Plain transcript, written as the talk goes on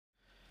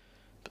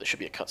There should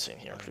be a cutscene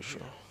here, I'm pretty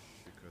sure.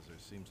 Because there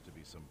seems to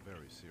be some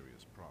very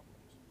serious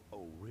problems.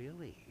 Oh,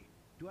 really?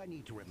 Do I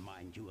need to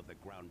remind you of the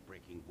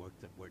groundbreaking work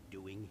that we're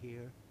doing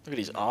here? Look at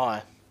his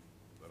eye.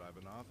 But I've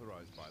been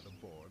authorized by the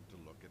board to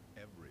look at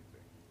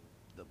everything.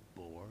 The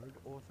board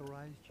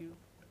authorized you?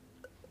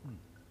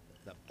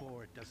 The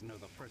board doesn't know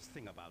the first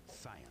thing about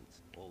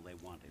science. All they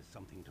want is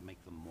something to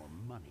make them more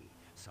money,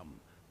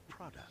 some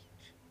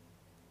product.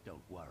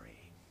 Don't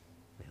worry,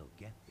 they'll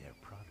get their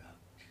product.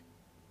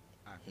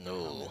 After No.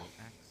 how many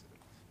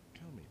accidents?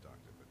 Tell me,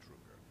 Dr.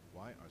 Vitruga,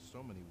 why are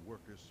so many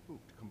workers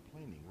spooked,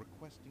 complaining,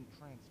 requesting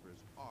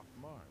transfers off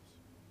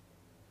Mars?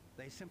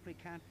 They simply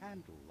can't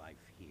handle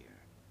life here.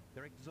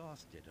 They're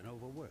exhausted and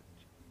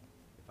overworked.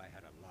 If I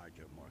had a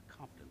larger, more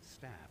competent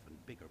staff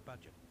and bigger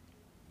budget,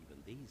 even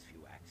these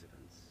few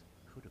accidents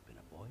could have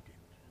been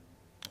avoided.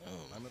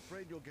 I'm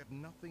afraid you'll get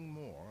nothing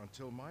more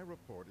until my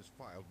report is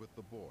filed with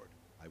the board.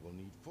 I will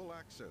need full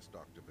access,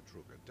 Dr.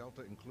 Vitruga,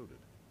 Delta included.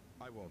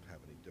 I won't have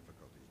any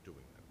difficulties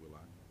doing that, will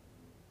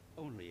I?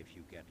 Only if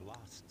you get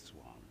lost,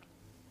 Swan.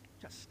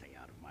 Just stay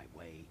out of my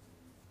way.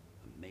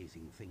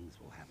 Amazing things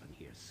will happen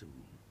here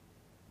soon.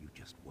 You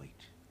just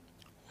wait.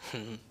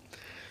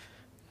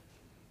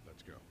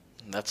 Let's go.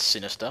 That's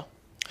sinister.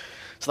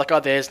 So that guy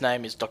there's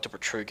name is Dr.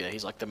 Vitruga.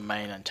 He's like the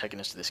main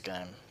antagonist of this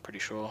game, pretty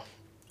sure.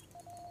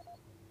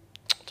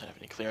 Don't have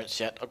any clearance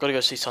yet. I've got to go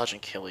see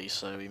Sergeant Kelly,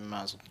 so we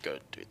might as well go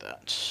do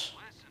that. Listen,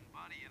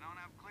 buddy, you don't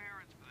have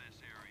clearance for this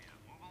area.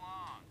 Move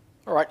along.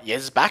 Alright,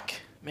 Yez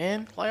back.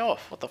 Man, lay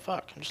off. What the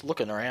fuck? I'm just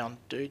looking around,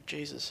 dude.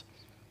 Jesus.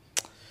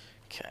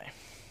 Okay.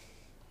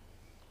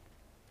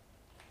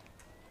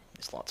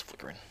 This light's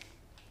flickering.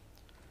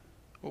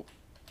 Oh.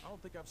 I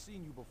don't think I've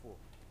seen you before.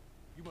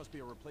 You must be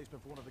a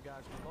replacement for one of the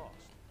guys we lost.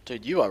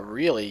 Dude, you are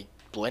really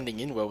blending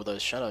in well with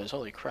those shadows.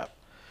 Holy crap.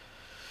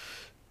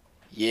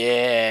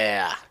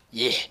 Yeah.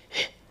 Yeah.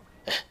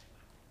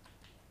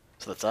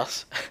 So that's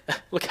us.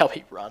 Look how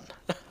we run.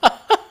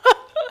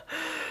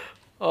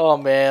 Oh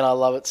man, I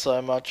love it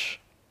so much.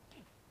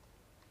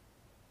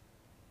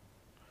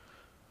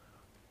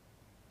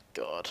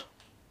 God.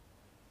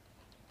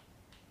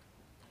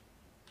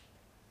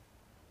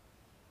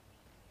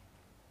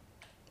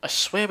 I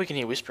swear we can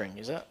hear whispering,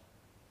 is that?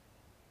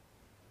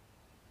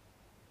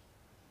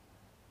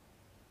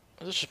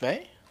 Is it just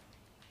me?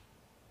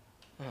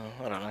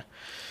 Oh, I don't know.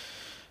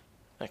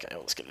 Okay,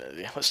 well, let's get out of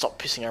here. Let's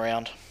stop pissing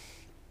around.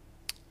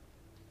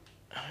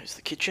 Here's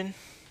the kitchen.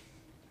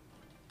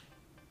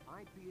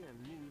 IPM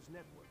News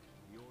Network,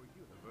 your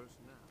universe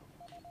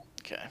now.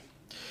 Okay.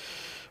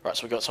 Right,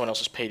 so we got someone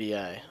else's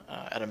PDA.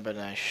 Adam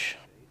Benesh.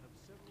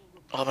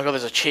 Oh my god,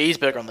 there's a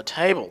cheeseburger on the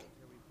table.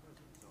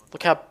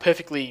 Look how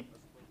perfectly...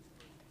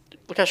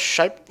 Look how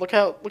shaped... Look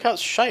how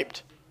it's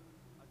shaped.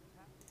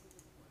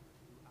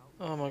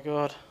 Oh my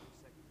god.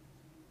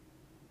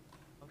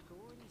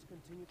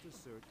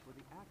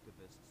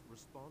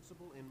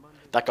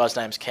 That guy's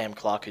name's Cam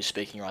Clark, who's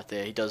speaking right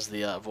there. He does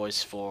the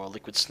voice for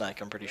Liquid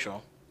Snake, I'm pretty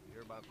sure. You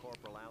hear about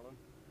Corporal Allen?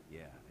 Yeah,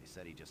 they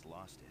said he just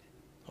lost it.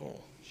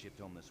 Oh. Shipped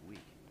home this week.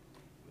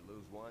 We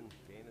lose one,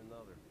 gain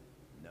another.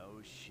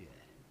 No shit.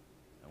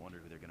 I wonder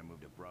who they're gonna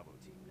move to Bravo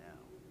team now.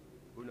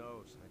 Who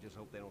knows? I just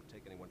hope they don't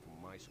take anyone from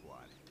my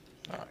squad.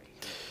 Alright.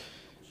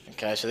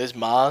 Okay, so there's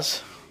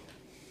Mars.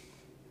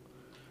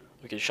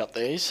 We can shut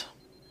these.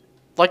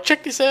 Like,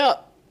 check this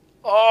out!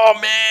 Oh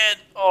man!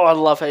 Oh, I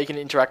love how you can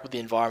interact with the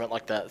environment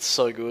like that. It's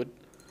so good.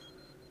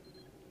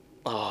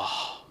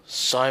 Oh,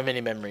 so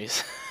many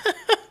memories.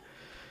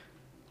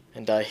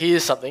 And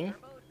here's something.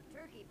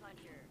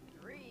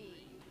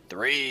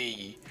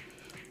 3.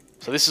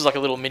 So this is like a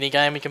little mini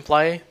game you can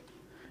play.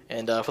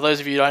 And for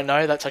those of you who don't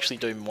know, that's actually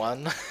Doom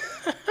 1.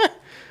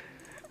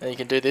 And you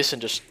can do this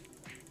and just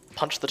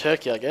punch the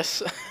turkey, I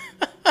guess.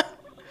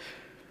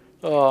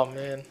 Oh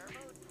man.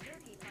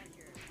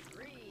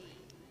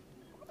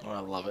 Oh, I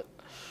love it.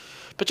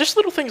 But just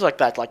little things like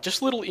that, like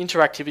just little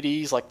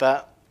interactivities like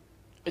that,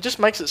 it just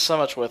makes it so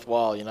much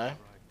worthwhile, you know?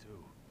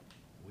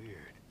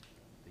 Weird.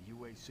 The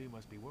UAC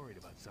must be worried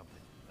about something.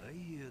 I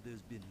hear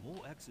there's been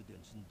more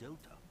accidents in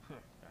Delta.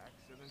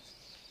 Accidents?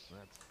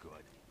 That's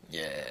good.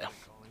 Yeah.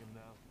 Calling him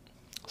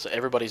now. So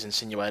everybody's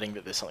insinuating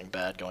that there's something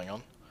bad going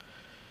on.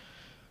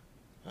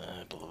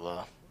 Blah, blah,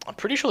 blah. I'm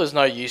pretty sure there's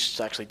no use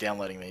to actually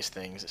downloading these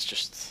things. It's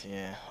just,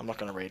 yeah, I'm not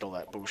going to read all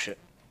that bullshit.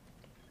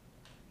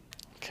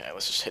 Okay,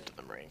 let's just head to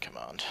the Marine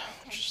Command,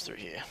 which is through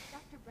here.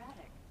 Dr. Braddock,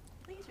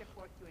 please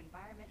report to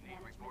Environment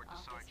Management Report to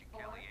Office Sergeant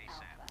 4 Kelly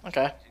ASAP. Alpha.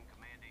 Okay. He's in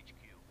Command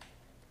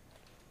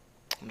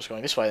HQ. I'm just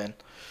going this way then.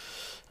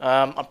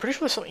 I'm pretty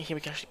sure there's something here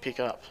we can actually pick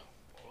up.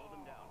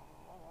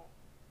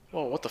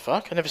 Whoa, what the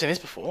fuck? I've never seen this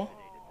before.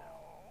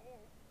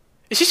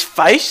 Is his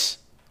face?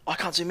 Oh, I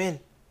can't zoom in.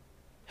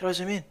 How do I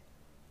zoom in?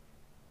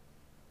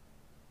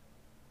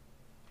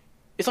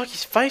 It's like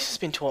his face has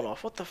been torn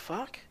off. What the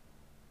fuck?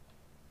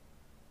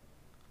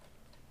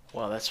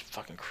 Wow, that's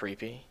fucking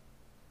creepy.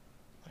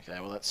 Okay,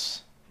 well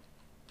that's...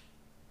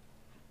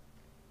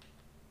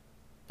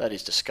 That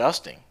is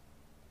disgusting.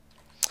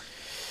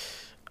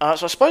 So I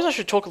suppose I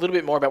should talk a little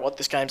bit more about what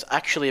this game's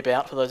actually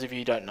about, for those of you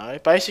who don't know.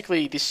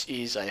 Basically, this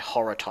is a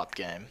horror type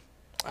game.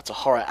 It's a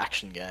horror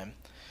action game.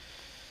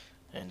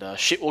 And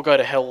shit will go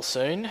to hell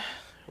soon,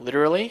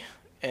 literally.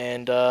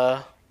 And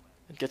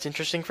it gets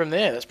interesting from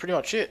there. That's pretty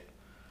much it.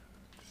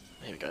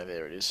 Here we go,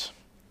 there it is.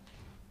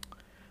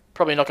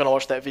 Probably not going to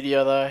watch that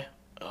video though.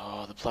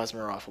 Oh, the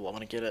plasma rifle, I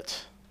want to get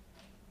it.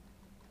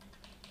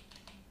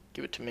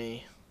 Give it to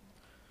me.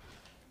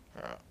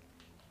 Alright.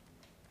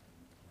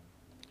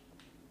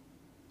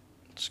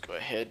 Let's go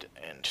ahead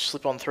and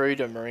slip on through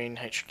to Marine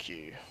HQ.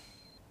 Took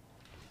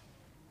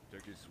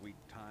your sweet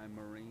time,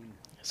 Marine.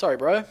 Sorry,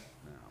 bro.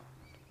 Now,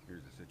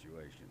 here's the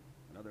situation.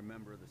 Another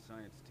member of the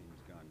science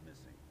team's gone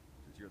missing.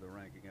 Since you're the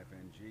ranking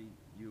FNG,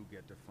 you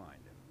get to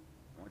find him.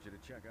 I want you to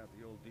check out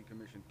the old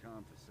decommissioned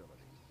comm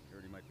facility. You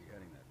heard he might be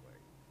heading that way.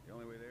 The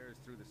only way there is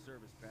through the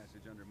service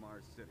passage under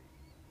Mars City.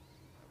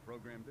 I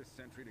programmed this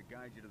sentry to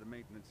guide you to the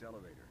maintenance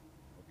elevator.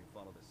 Hope you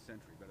follow the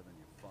sentry better than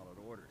you've followed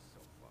orders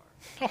so far.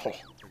 Oh.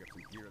 Pick up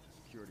some gear at the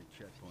security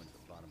checkpoint at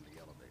the bottom of the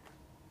elevator.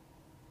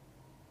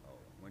 Oh,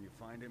 when you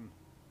find him,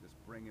 just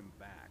bring him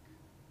back.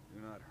 Do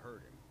not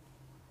hurt him.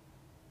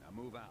 Now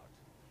move out.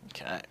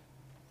 Okay.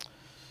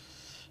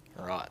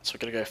 Right, so we're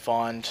gonna go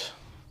find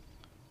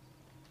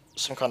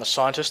some kind of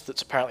scientist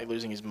that's apparently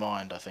losing his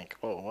mind, I think.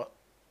 Oh, what?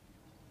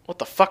 What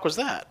the fuck was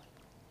that?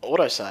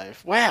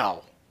 Autosave.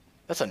 Wow.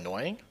 That's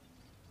annoying.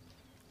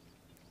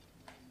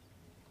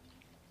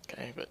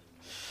 Okay, but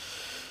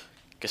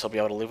guess I'll be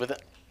able to live with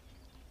it.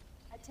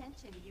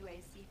 Attention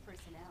UAC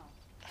personnel.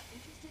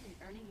 Interested in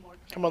earning more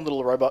Come on,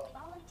 little robot.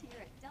 volunteer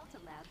at Delta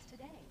Labs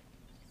today.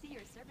 See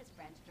your service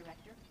branch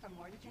director for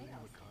more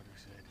details. Carter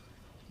said.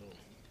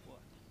 What?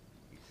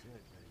 He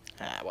said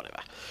Whatever.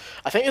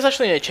 I think there's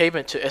actually an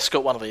achievement to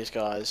escort one of these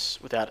guys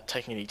without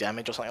taking any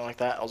damage or something like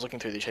that. I was looking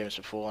through the achievements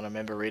before and I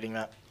remember reading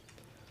that.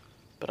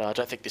 But I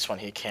don't think this one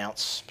here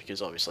counts,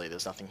 because obviously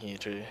there's nothing here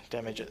to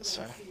damage it,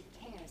 so...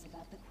 cares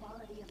about the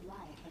quality of life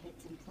of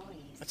its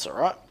employees. That's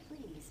alright.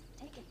 Please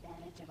take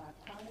advantage of our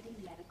quality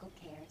medical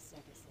care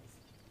services.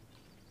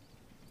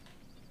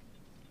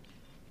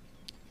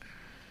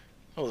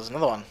 Oh, there's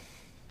another one.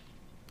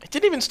 It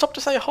didn't even stop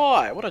to say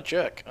hi. What a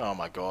jerk. Oh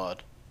my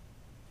god.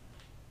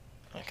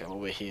 Okay, well,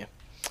 we're here.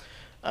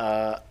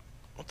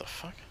 What the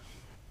fuck?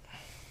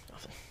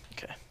 Nothing.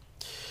 Okay.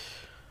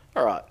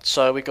 Alright,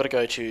 so we've got to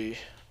go to...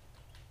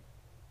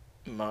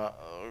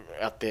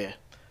 out there.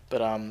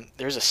 But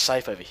there is a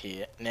safe over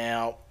here.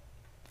 Now,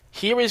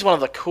 here is one of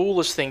the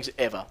coolest things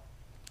ever.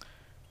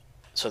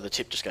 So the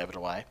tip just gave it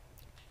away.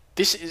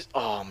 This is...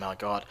 oh my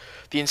god.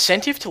 The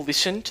incentive to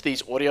listen to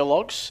these audio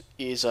logs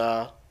is...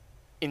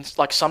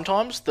 like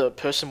sometimes the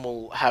person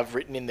will have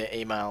written in their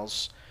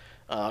emails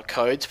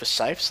codes for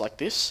safes like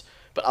this,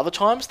 but other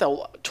times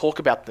they'll talk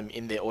about them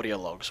in their audio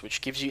logs, which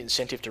gives you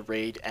incentive to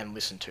read and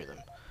listen to them.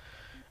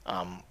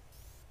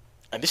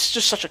 And this is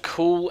just such a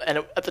cool, and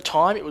at the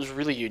time it was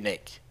really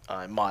unique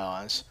in my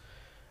eyes.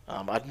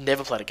 I'd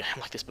never played a game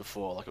like this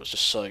before, like it was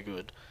just so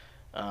good.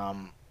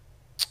 I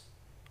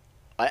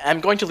am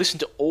going to listen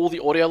to all the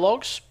audio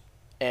logs,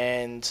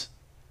 and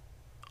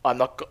I'm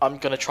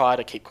going to try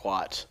to keep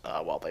quiet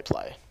while they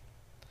play.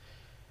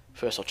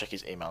 First I'll check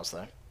his emails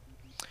though.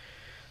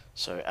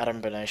 So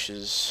Adam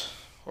Benesh's,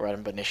 or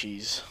Adam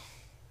Beneshi's,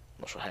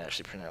 I'm not sure how you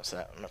actually pronounce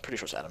that. I'm pretty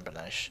sure it's Adam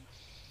Benesh.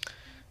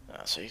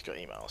 So he's got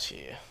emails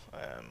here.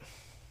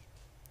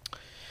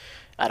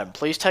 Adam,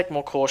 please take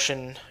more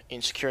caution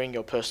in securing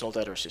your personal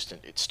data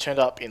assistant. It's turned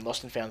up in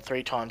Lost and Found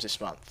 3 times this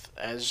month.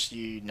 As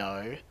you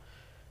know,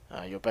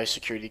 your base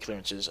security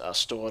clearances are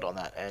stored on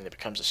that, and it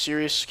becomes a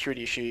serious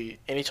security issue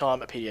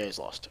anytime a PDA is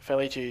lost.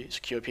 Failure to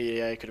secure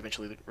PDA could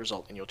eventually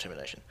result in your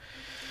termination.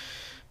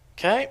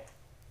 Okay,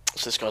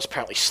 so this guy's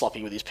apparently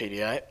sloppy with his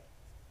PDA.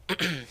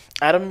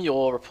 Adam,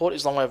 your report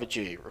is long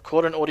overdue.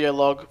 Record an audio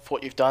log for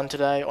what you've done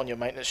today on your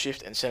maintenance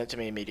shift and send it to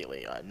me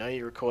immediately. I know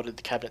you recorded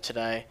the cabinet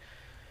today,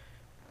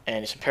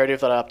 and it's imperative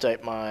that I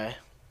update my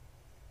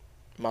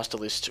master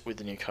list with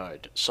the new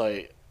code.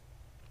 So,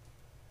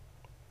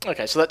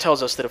 okay, so that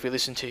tells us that if we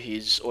listen to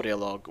his audio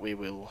log, we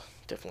will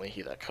definitely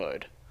hear that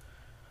code.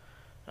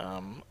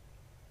 Blah,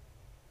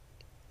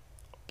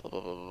 blah,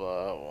 blah,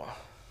 blah.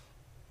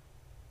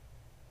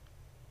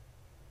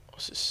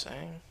 What's this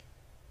saying?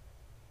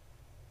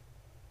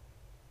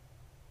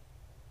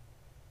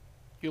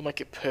 You'll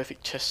make a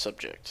perfect test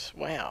subject.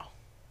 Wow.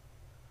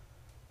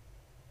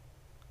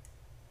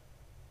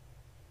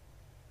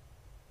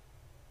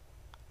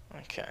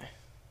 Okay.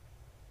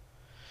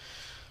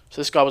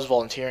 So this guy was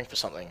volunteering for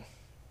something.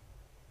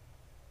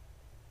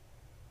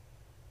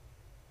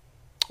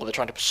 Or they're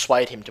trying to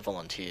persuade him to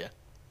volunteer.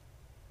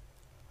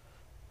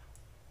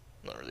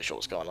 Not really sure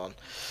what's going on.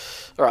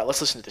 Alright,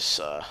 let's listen to this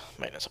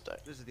maintenance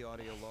update. This is the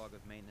audio log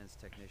of maintenance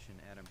technician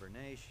Adam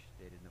Bernache,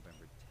 dated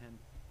November 10th,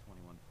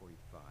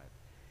 2145.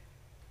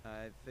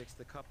 I fixed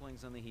the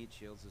couplings on the heat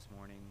shields this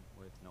morning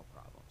with no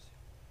problems.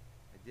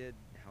 I did,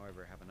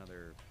 however, have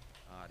another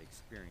odd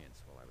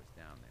experience while I was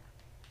down there.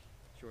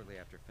 Shortly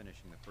after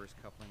finishing the first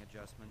coupling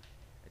adjustment,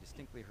 I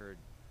distinctly heard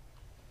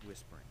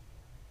whispering.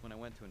 When I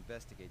went to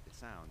investigate the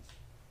sounds,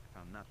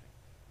 found nothing.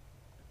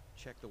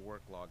 Checked the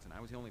work logs, and I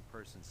was the only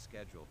person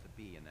scheduled to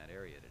be in that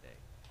area today.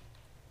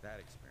 That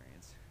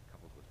experience,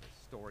 coupled with the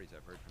stories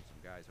I've heard from some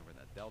guys over in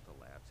the Delta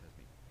labs, has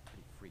me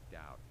pretty freaked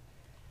out.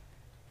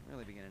 I'm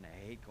really beginning to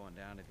hate going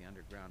down to the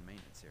underground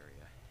maintenance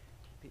area.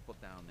 People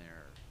down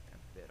there are a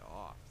bit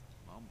off,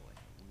 mumbling,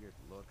 weird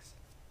looks.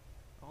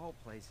 The whole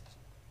place is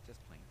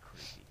just plain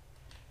creepy.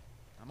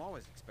 I'm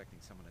always expecting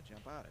someone to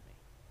jump out at me.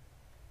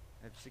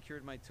 I've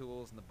secured my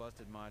tools and the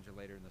busted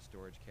modulator in the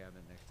storage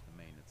cabinet next to the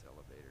maintenance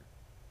elevator.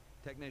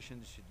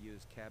 Technicians should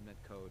use cabinet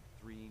code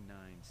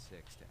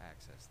 396 to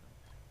access them.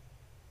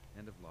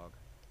 End of log.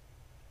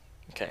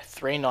 Okay,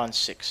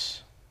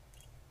 396.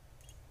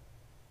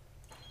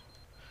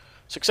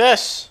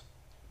 Success!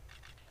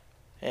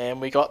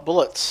 And we got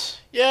bullets.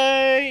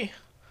 Yay!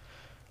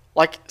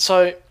 Like,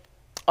 so,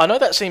 I know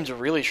that seems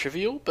really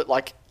trivial, but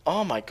like,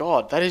 oh my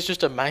god, that is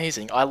just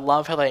amazing. I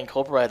love how they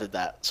incorporated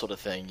that sort of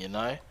thing, you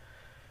know?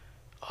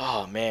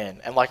 Oh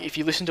man, and like, if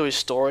you listen to his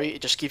story,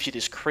 it just gives you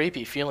this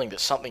creepy feeling that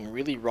something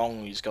really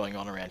wrong is going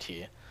on around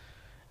here.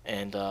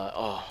 And,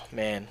 oh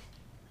man.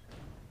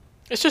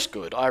 It's just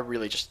good. I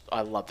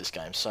love this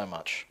game so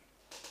much.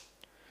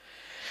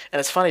 And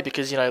it's funny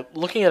because, you know,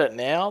 looking at it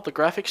now, the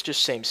graphics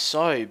just seem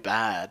so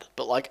bad.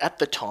 But, like, at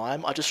the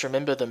time, I just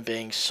remember them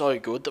being so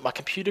good that my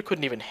computer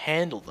couldn't even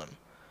handle them.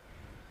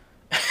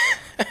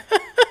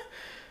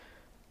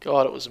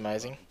 God, it was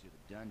amazing. Welcome to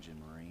the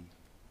dungeon, Marine.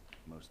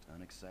 Most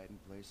unexciting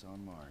place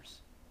on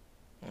Mars.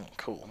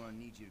 Cool. I'm gonna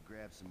need you to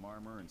grab some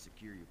armor and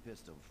secure your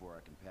pistol before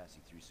I can pass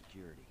you through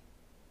security.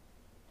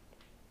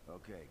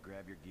 Okay,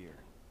 grab your gear.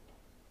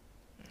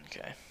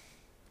 Okay.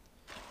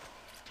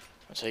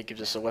 So he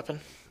gives us a weapon.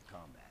 For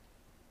combat.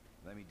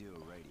 Let me do a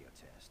radio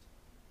test.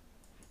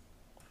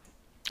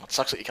 It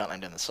sucks that you can't aim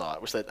down the sight. I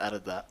wish they'd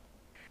added that.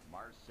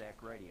 Mars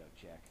Sec radio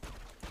check.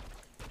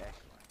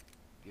 Excellent.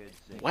 Good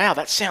signal. Wow,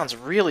 that sounds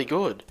really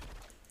good.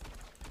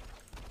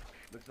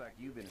 Looks like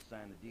you've been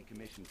assigned the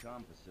decommissioned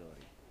comm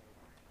facility.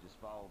 Just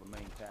follow the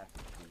main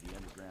passage through the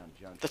underground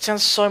junction. That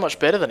sounds so much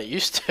better than it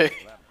used to. We'll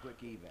have a quick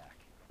evac.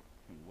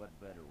 And what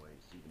better way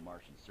to see the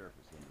Martian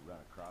surface than to run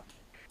across it?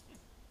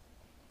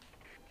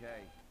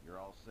 Okay, you're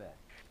all set.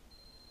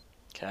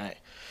 Okay.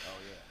 Oh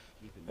yeah,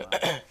 keep in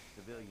mind,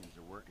 civilians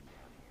are working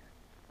down here.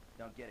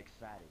 Don't get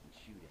excited and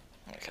shoot at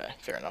them. Okay,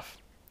 fair enough.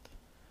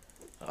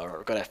 Alright,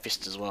 we've got our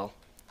fist as well.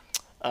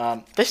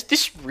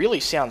 This really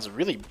sounds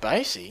really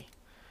basic.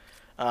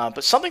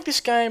 But something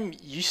this game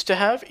used to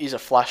have is a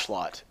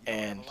flashlight,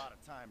 and... A lot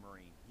of time,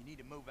 Marine. You need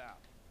to move out.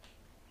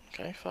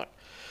 Okay, fuck.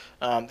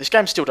 This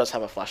game still does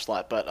have a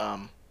flashlight, but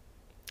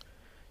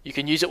you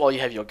can use it while you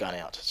have your gun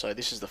out. So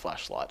this is the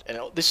flashlight. And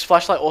this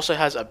flashlight also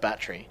has a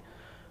battery.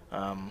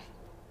 As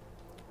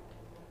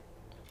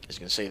you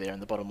can see there in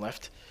the bottom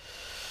left.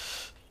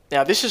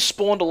 Now this has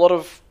spawned a lot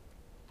of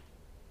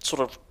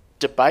sort of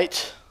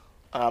debate.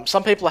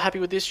 Some people are happy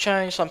with this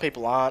change, some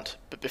people aren't.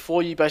 But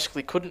before, you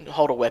basically couldn't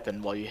hold a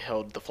weapon while you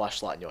held the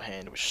flashlight in your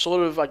hand, which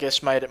sort of, I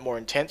guess, made it more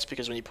intense,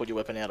 because when you pulled your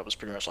weapon out, it was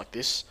pretty much like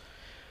this.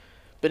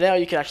 But now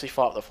you can actually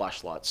fight with the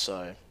flashlight,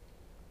 so...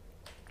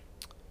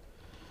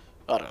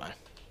 I don't know.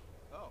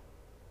 Oh,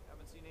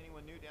 haven't seen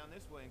anyone new down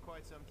this way in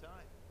quite some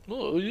time.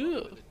 Oh,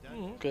 yeah.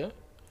 Oh, okay. You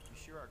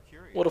sure are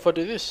curious. What if I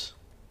do this?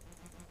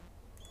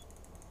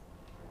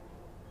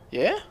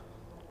 Yeah?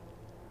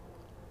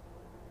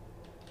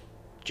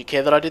 Do you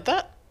care that I did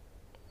that?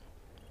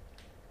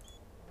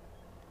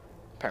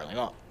 Apparently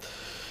not.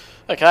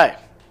 Okay.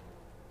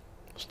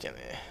 Stand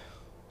there.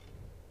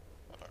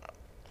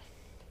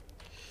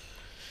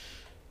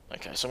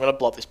 Okay, so I'm going to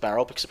blow up this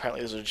barrel, because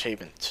apparently there's an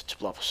achievement to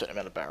blow up a certain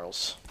amount of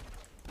barrels.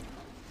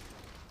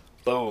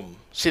 Boom.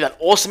 See that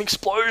awesome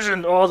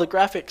explosion? Oh, the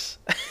graphics.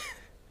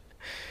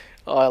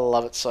 Oh, I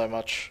love it so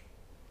much.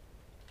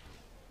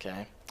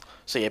 Okay.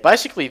 So yeah,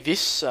 basically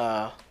this...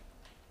 Now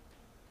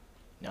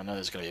I know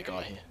there's going to be a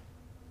guy here.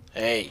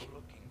 Hey.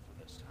 Looking for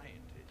the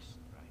scientist,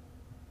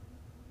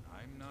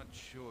 right? I'm not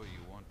sure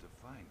you want to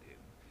find him.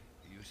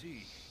 You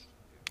see...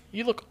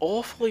 You look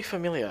awfully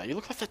familiar. You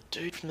look like that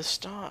dude from the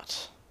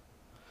start.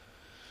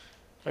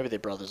 Maybe they're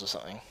brothers or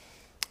something.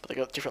 But they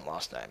got different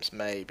last names.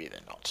 Maybe they're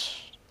not.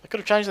 They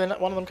could have changed their...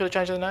 One of them could have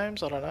changed their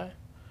names. I don't know.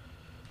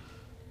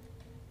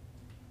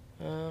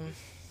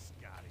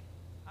 Scotty,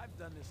 I've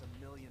done this a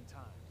million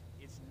times.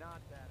 It's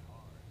not that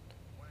hard.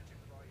 Why don't you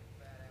crawl your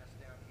fat ass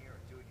down here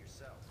and do it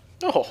yourself?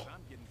 Oh.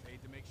 I'm getting paid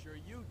to make sure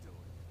you do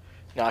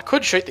it. Now I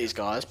could shoot these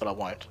guys, but I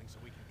won't.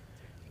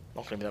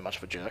 Not going to be that much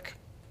of a jerk.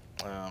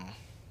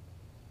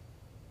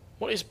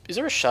 What is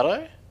there a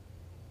shadow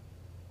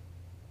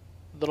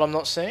that I'm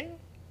not seeing?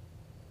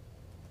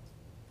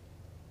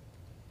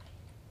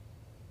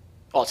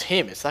 Oh, it's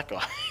him. It's that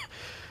guy.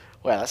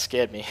 Wow, that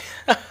scared me.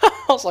 I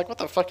was like, what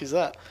the fuck is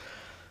that?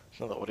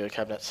 Another audio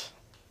cabinet.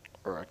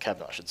 Or a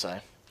cabinet, I should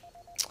say.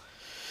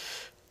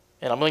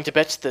 And I'm willing to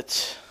bet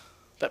that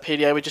that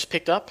PDA we just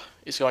picked up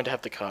is going to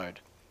have the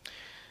code.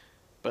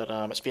 But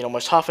it's been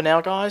almost half an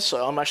hour, guys,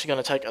 so I'm actually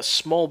going to take a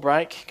small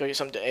break, go get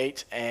something to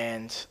eat,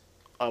 and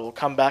I will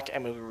come back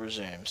and we will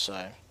resume.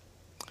 So